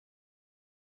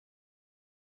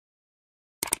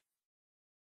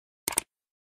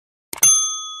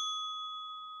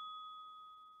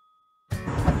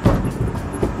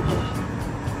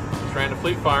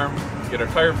complete farm, get our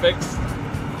tire fixed,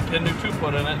 get a new tube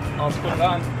put in it. Let's put it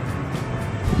on.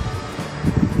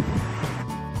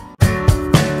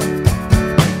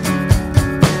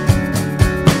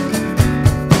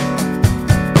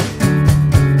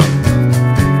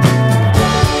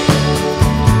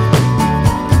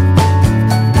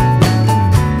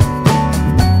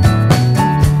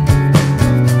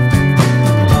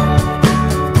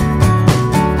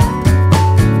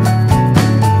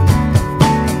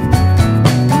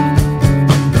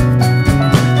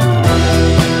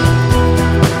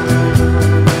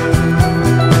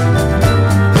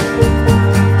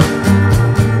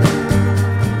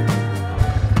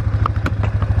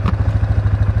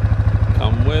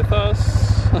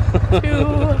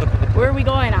 Where are we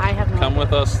going? I have no idea. Come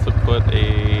with us to put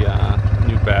a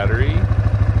new battery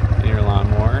in your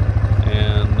lawnmower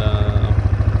and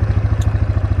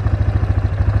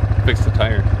fix the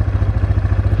tire.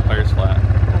 The tire's flat.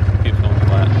 Keeps going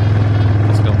flat.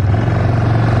 Let's go.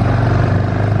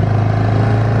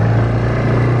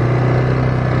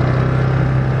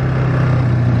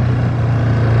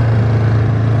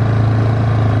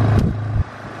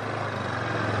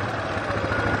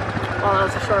 Well, that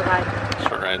was a short ride.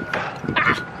 Short ride.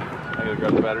 I gotta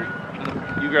grab the battery.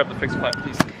 You grab the fixed flat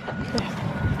piece.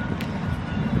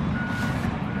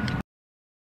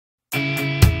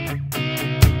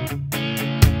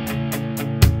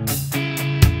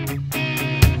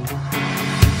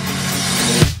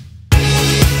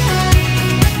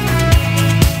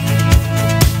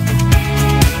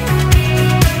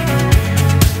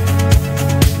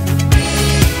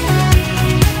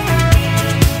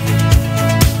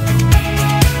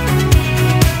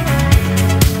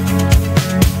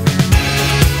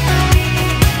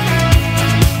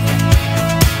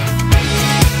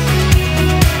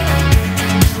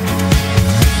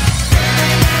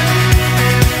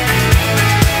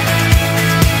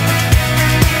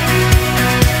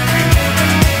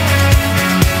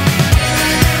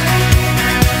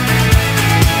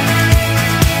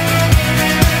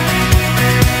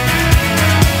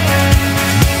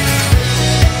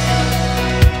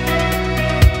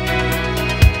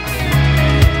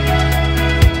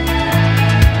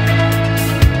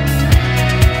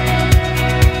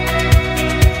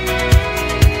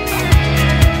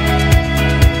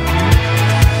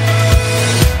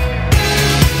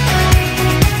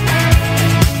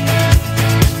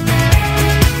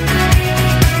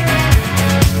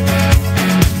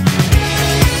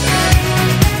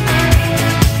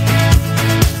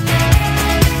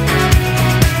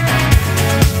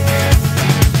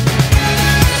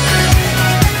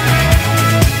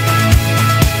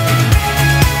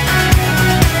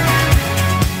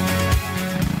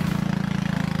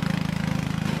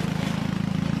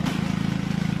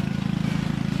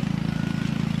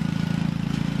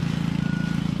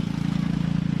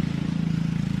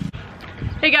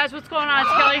 Hey guys, what's going on? It's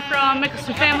Kelly from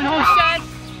Mickelson Family Homestead.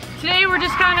 Today we're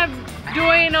just kind of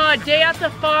doing a day at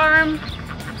the farm.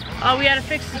 We had to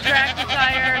fix the tractor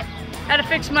tire, had to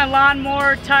fix my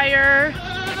lawnmower tire.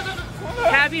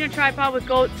 Having a tripod with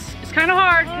goats is kind of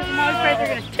hard because I'm always afraid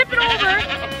they're gonna tip it over.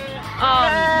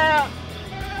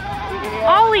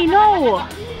 Ollie, no!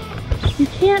 You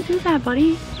can't do that,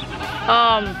 buddy.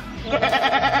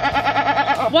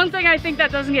 One thing I think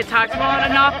that doesn't get talked about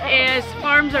enough is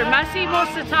farms are messy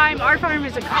most of the time. Our farm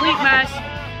is a complete mess.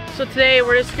 So today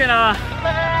we're just gonna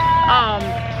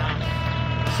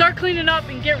start cleaning up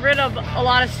and get rid of a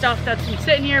lot of stuff that's been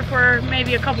sitting here for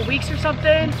maybe a couple weeks or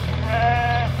something.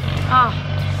 Man,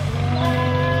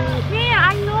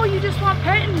 I know you just want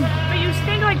petting, but you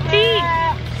stink like pee.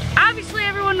 Obviously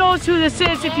everyone knows who this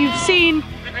is if you've seen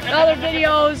the other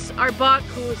videos. Our buck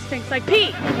who stinks like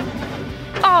pee.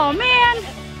 Oh man!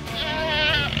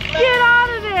 Get out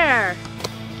of there!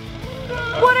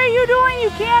 What are you doing?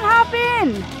 You can't hop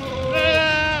in!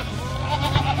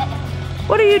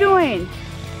 What are you doing?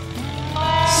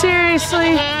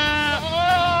 Seriously?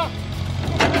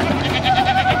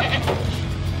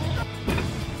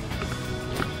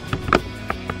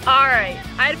 Alright,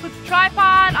 I had to put the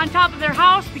tripod on top of their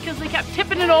house because they kept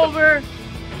tipping it over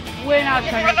when I was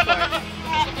trying to record.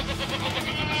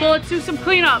 So let's do some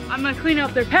cleanup. I'm gonna clean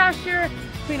up their pasture,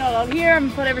 clean out here, I'm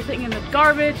gonna put everything in the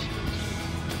garbage.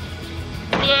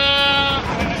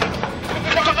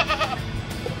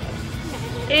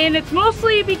 And it's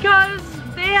mostly because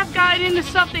they have gotten into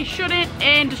stuff they shouldn't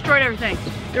and destroyed everything.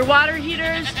 Their water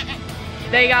heaters,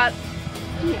 they got,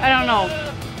 I don't know,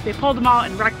 they pulled them out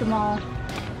and wrecked them all.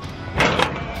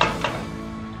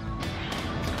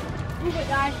 Move it,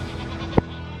 guys.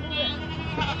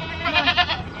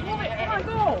 Move it. Come on,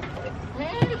 go.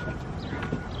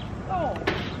 Go.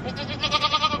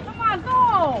 Come on,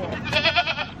 go!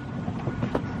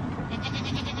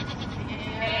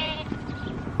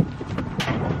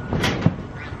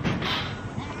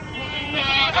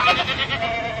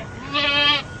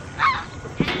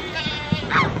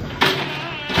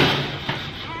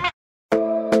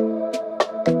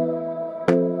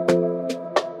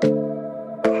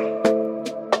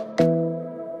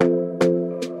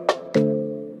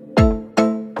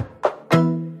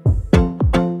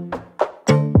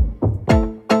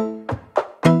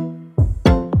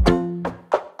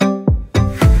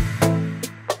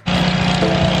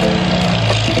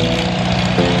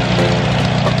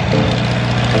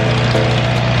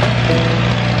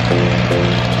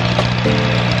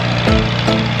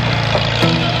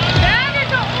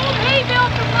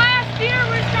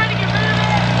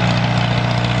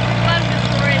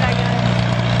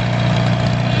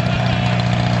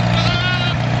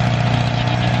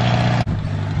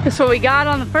 That's what we got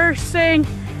on the first thing.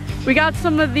 We got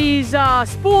some of these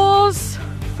spools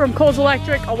from Coles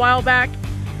Electric a while back,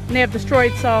 and they have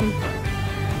destroyed some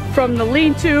from the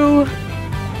lean-to,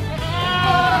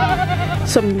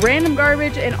 some random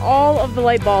garbage, and all of the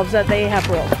light bulbs that they have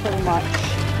broke, pretty much.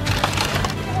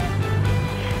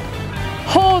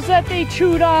 Holes that they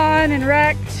chewed on and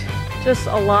wrecked. Just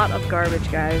a lot of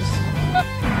garbage, guys.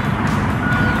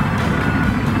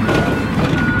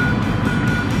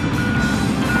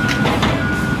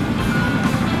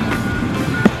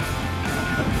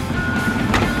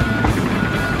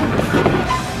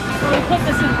 Put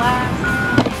this in last.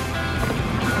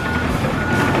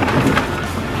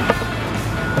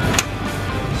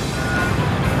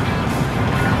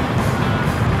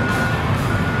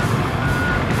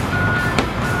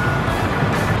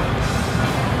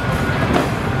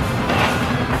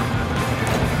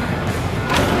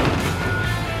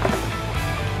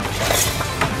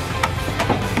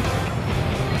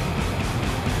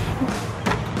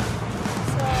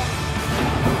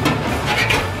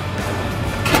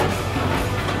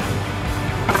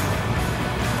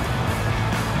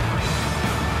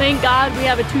 Thank God we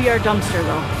have a 2-yard dumpster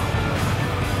though.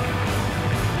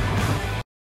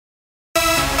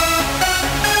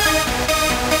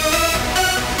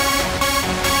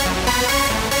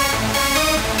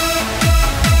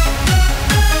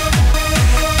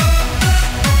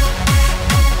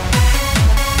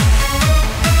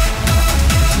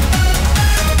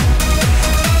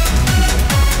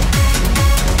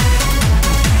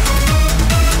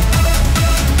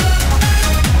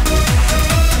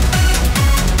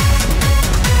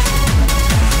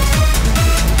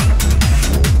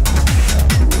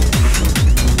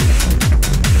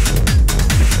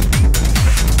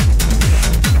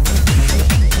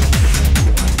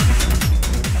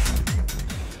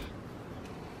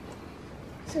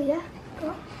 So yeah,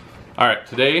 go. All right,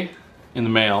 today in the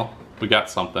mail, we got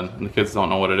something, and the kids don't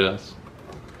know what it is.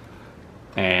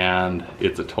 And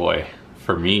it's a toy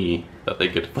for me that they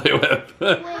get to play with.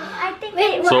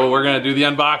 So we're gonna do the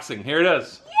unboxing. Here it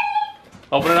is. Yay!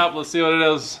 Open it up, let's see what it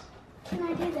is. Can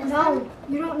I do this? No,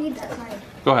 you don't need that side.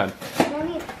 Go ahead. You don't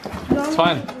need, It's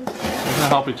fine. We're gonna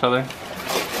help each other.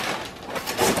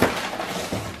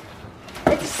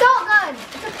 It's a salt gun.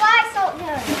 It's a fly salt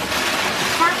gun.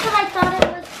 That's what I thought it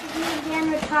was.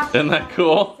 Isn't that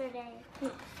cool?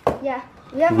 Yeah.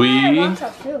 We have We one at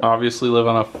our too. obviously live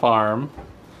on a farm,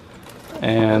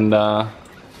 and we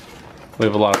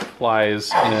have a lot of flies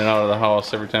in and out of the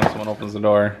house every time someone opens the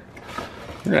door.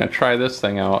 We're gonna try this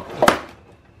thing out.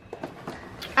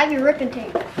 I have your ripping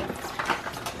tape.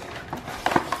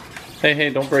 Hey,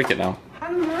 don't break it now.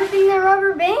 I'm ripping the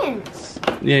rubber bands.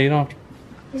 Yeah, you don't have to.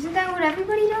 Isn't that what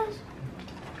everybody does?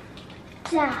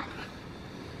 Dad.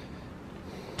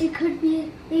 It could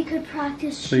be, we could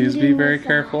practice shooting. Please be very with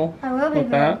careful. I will be with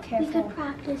very that. careful. We could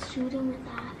practice shooting with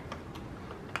that.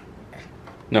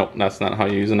 Nope, that's not how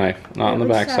you use a knife. Not on the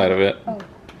back side of it. Oh.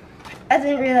 I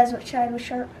didn't realize what side was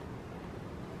sharp.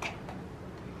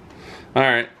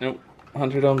 Alright, nope.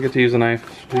 Hunter don't get to use a knife.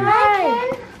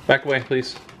 Why? Back away,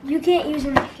 please. You can't use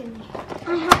a knife in me.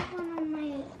 I have one on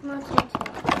my muscles.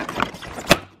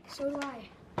 So do I.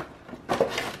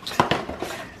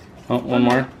 Oh, one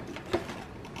more.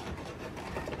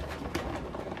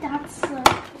 That's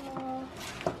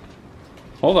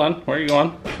Hold on, where are you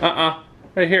going?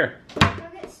 Right here.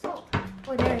 Oh,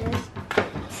 there it is.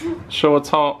 Show us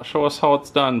how it's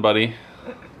done, buddy.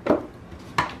 You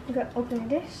gotta open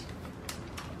this.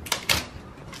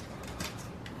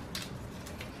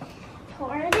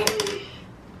 Pour it in.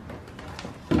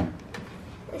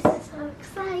 This is so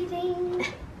exciting.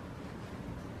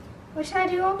 Which side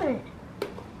do you open it?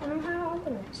 I don't know how to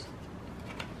open this.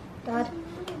 Dad?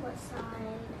 What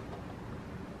side?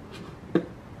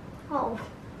 Oh.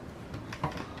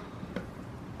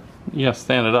 You gotta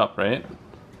stand it up, right?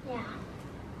 Yeah.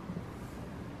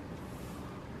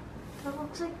 That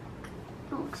looks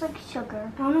like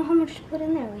sugar. I don't know how much to put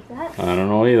in there like that. I don't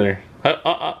know either.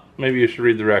 Maybe you should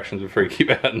read the directions before you keep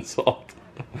adding salt.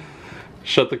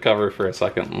 Shut the cover for a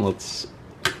second and let's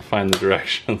find the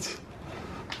directions.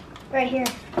 Right here.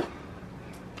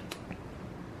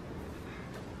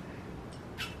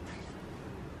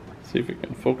 See if we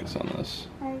can focus on this.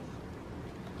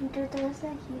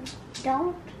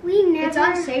 Don't we never? It's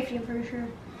on safety, I'm pretty sure.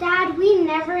 Dad, we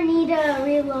never need to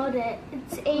reload it.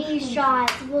 It's 80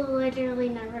 shots. We'll literally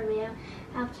never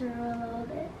have to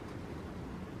reload it.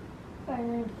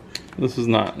 This is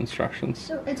not instructions.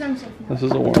 So it's unsafe now. This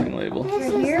is a warning label.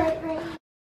 This Right is here? like right.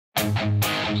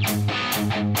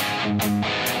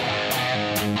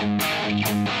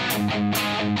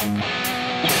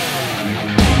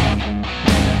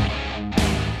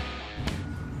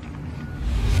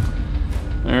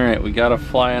 Alright, we got a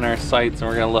fly in our sights and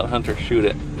we're gonna let Hunter shoot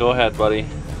it. Go ahead, buddy.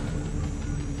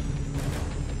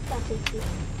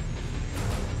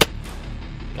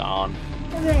 Gone.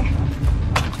 Come here.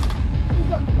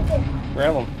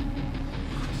 Grab him.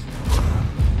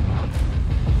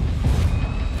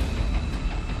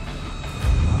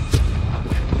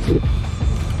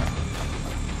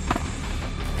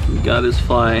 Got his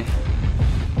fly.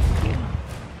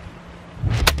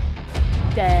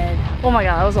 Dead. Oh my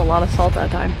god, that was a lot of salt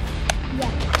that time. Yeah.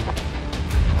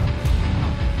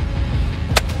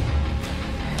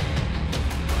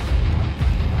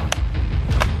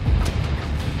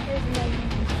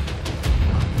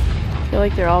 I feel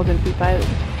like they're all gonna be by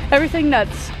everything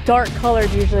that's dark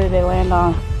colored usually they land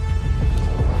on.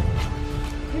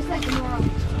 Here's that Gamora.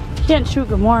 You can't shoot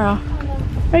Gamora.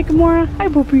 Right, Gamora? Hi,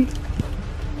 Boopy.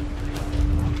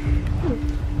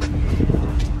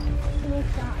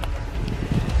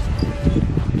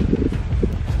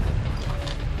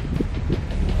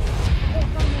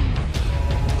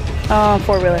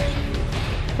 Four-wheeler.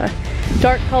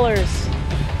 Dark colors,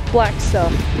 black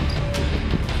stuff.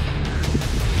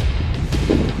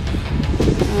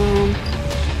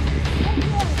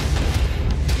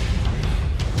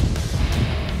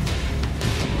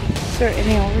 Is there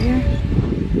any over here?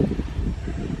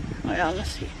 Oh yeah, let's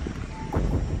see.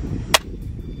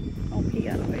 Oh, he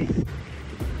got away.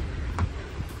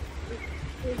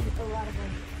 There's a lot of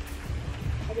them.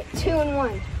 I get 2 and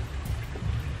 1.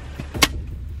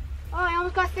 Oh, I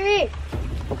almost got 3.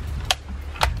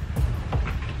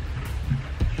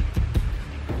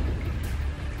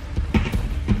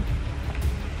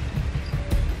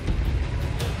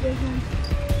 There's one.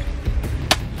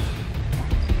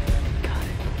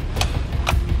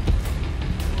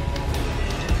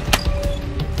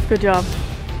 Good job.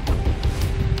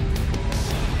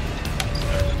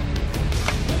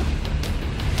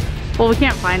 Well, we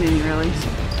can't find any really, so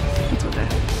it's okay.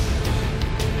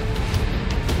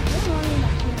 There's one in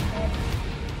that bed.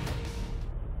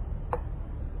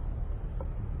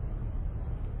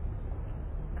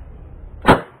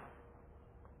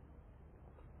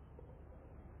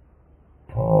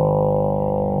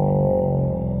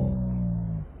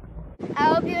 I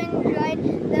hope you enjoyed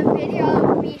the video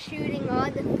of me shooting all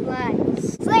the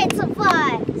flies. Slay some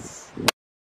flies!